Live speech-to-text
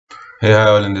Hey, hi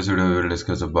all. In this video, we will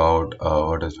discuss about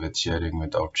what is with sharing,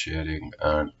 without sharing,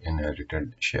 and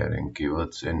inherited sharing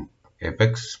keywords in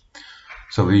Apex.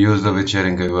 So we use the with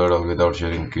sharing keyword or without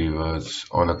sharing keywords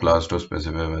on a class to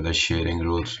specify whether sharing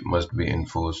rules must be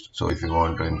enforced. So if you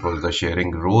want to enforce the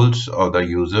sharing rules of the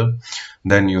user,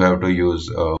 then you have to use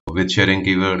with sharing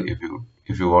keyword.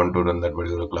 If you want to run that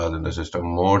particular class in the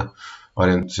system mode or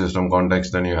in system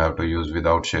context, then you have to use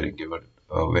without sharing keyword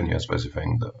when you are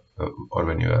specifying the or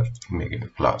when you are making a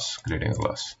class, creating a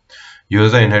class.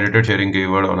 Use the inherited sharing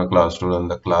keyword on a class to run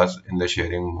the class in the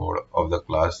sharing mode of the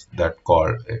class that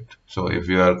called it. So if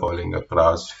you are calling a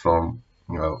class from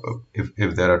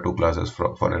if there are two classes,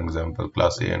 for example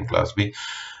class A and class B,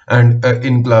 and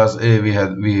in class A we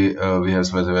have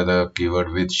specified the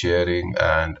keyword with sharing,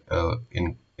 and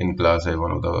in class A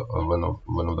one of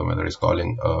the method is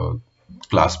calling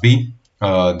class B.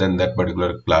 Then that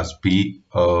particular class B,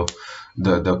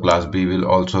 the class B will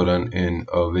also run in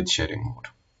with sharing mode.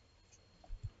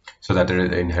 So that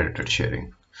is inherited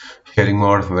sharing. Sharing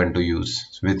mode, when to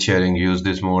use. With sharing, use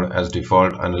this mode as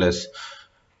default unless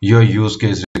your use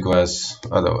case requires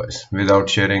otherwise. Without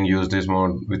sharing, use this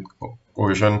mode with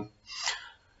caution.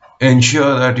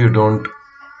 Ensure that you don't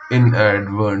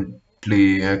inadvertently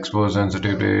expose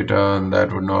sensitive data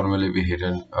that would normally be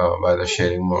hidden by the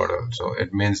sharing model. So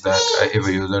it means that if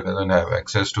a user doesn't have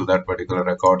access to that particular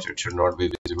records, it should not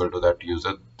be visible to that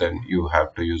user. Then you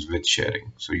have to use with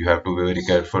sharing. So you have to be very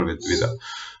careful with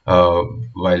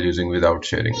while using without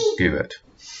sharing keyword.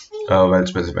 While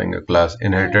specifying a class.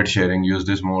 Inherited sharing, use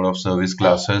this mode of service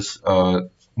classes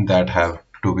that have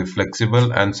to be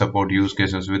flexible and support use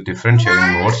cases with different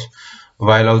sharing modes,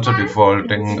 while also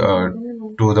defaulting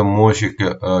to the more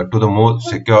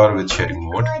secure with sharing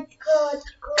mode.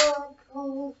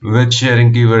 With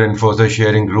sharing keyword, enforce the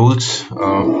sharing rules.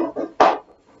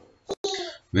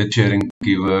 With sharing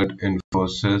keyword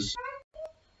enforces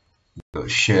the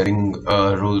sharing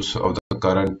rules of the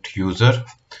current user.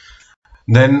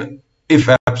 Then if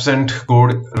absent,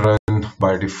 code run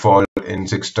by default in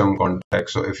system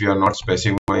context. So if you are not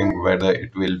specifying whether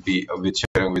it will be a with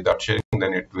sharing, without sharing,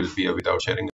 then it will be a without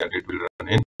sharing and it will run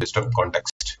in system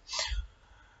context.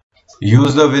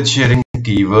 Use the with sharing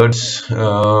keywords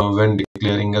when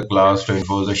declaring a class to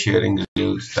enforce the sharing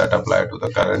rules that apply to the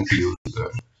current user.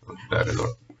 So that is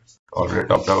what already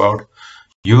talked about.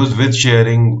 Use with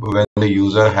sharing when the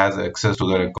user has access to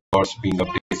the records being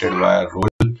updated via role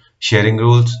sharing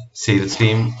rules, sales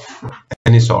team,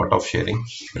 any sort of sharing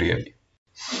really.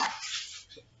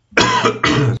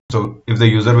 So if the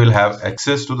user will have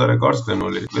access to the records, then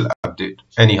only it will update.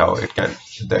 Anyhow,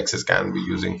 the access can be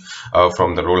using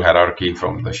from the role hierarchy,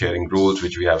 from the sharing rules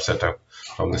which we have set up,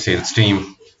 from the sales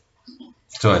team,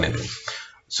 so anything.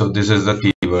 So this is the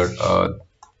keyword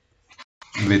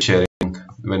with sharing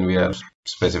when we are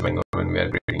specifying or when we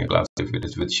are creating a class. If it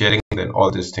is with sharing, then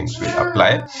all these things will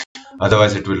apply.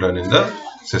 Otherwise, it will run in the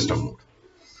system mode.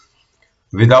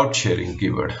 Without sharing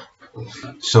keyword.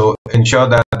 So ensure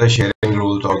that the sharing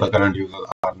rules of the current user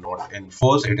are not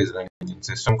enforced. It is running in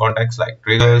system context like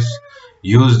triggers.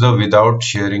 Use the without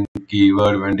sharing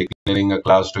keyword when declaring a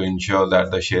class to ensure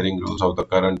that the sharing rules of the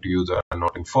current user are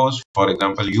not enforced. For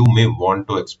example, you may want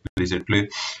to explicitly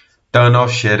turn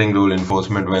off sharing rule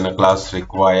enforcement when a class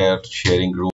requires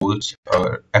sharing rules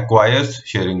or acquires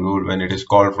sharing rule when it is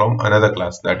called from another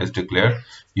class that is declared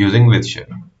using with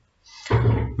sharing.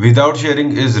 Without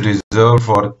sharing is reserved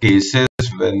for cases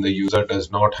when the user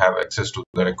does not have access to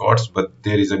the records, but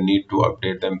there is a need to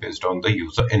update them based on the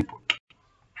user input.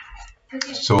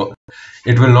 So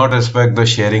it will not respect the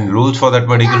sharing rules for that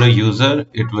particular user.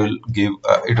 It will give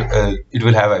it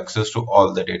will have access to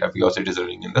all the data because it is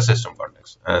running in the system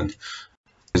context. And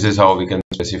this is how we can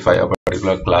specify a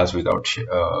particular class without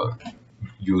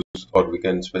use, or we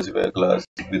can specify a class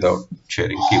without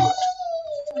sharing keyword.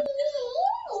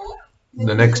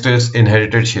 The next is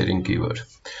inherited sharing keyword.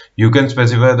 You can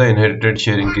specify the inherited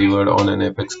sharing keyword on an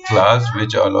Apex class,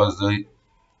 which allows the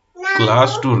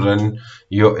class to run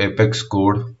your Apex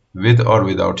code with or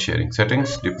without sharing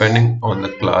settings, depending on the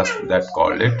class that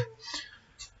called it.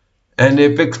 An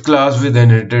Apex class with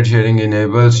inherited sharing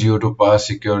enables you to pass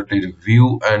security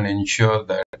review and ensure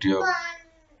that your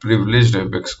privileged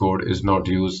Apex code is not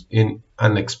used in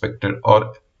unexpected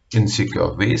or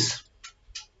insecure ways.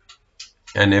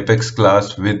 An Apex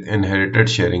class with inherited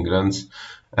sharing runs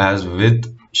as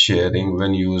with sharing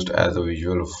when used as a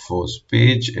Visual Force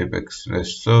page, Apex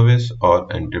REST service,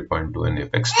 or entry point to an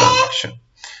Apex transaction.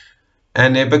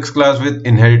 An Apex class with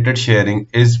inherited sharing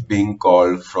is being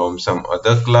called from some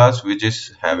other class which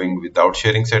is having without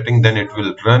sharing setting, then it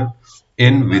will run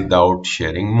in without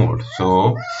sharing mode.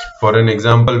 So for an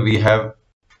example, we have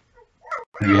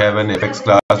an apex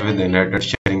class with inherited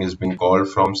sharing is being called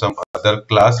from some other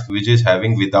class which is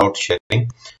having without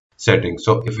sharing setting.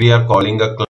 So if we are calling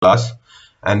a class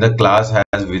and the class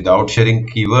has without sharing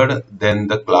keyword, then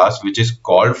the class which is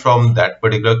called from that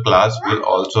particular class will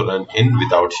also run in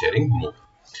without sharing mode.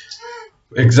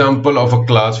 Example of a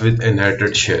class with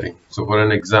inherited sharing. So for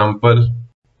an example,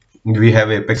 we have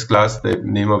apex class. The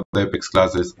name of the apex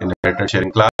class is inherited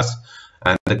sharing class,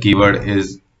 and the keyword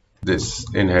is this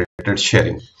inherited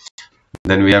sharing.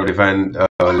 Then we have defined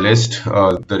a list.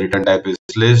 The return type is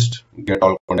list. Get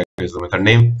all contact is the method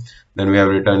name. Then we have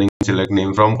returning select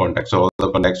name from contact. So all the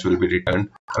contacts will be returned.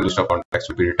 A list of contacts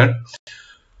will be returned.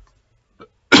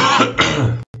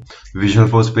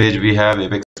 Visualforce page, we have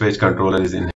apex page controller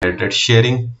is inherited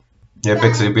sharing.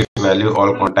 Apex repeat value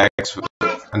all contacts,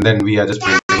 and then we are just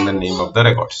printing the name of the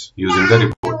records using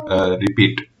the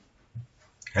repeat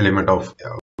element of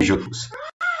Visualforce.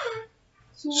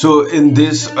 So in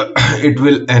this, it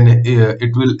will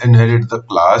inherit the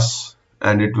class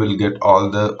and it will get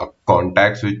all the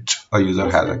contacts which a user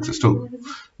has access to,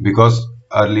 because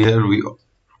earlier we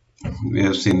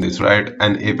have seen this, right?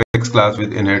 An apex class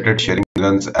with inherited sharing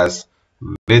runs as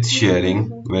with sharing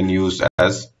when used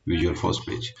as Visualforce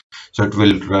page. So it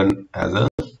will run as a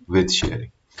with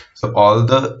sharing. So all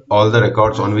the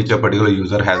records on which a particular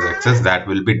user has access, that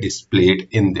will be displayed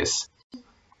in this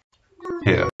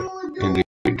here in the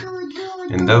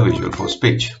Visualforce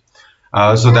page.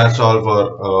 So that's all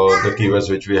for the keywords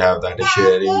which we have, that is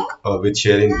sharing, with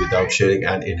sharing, without sharing,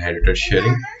 and inherited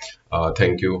sharing.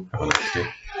 Thank you. Have a nice day.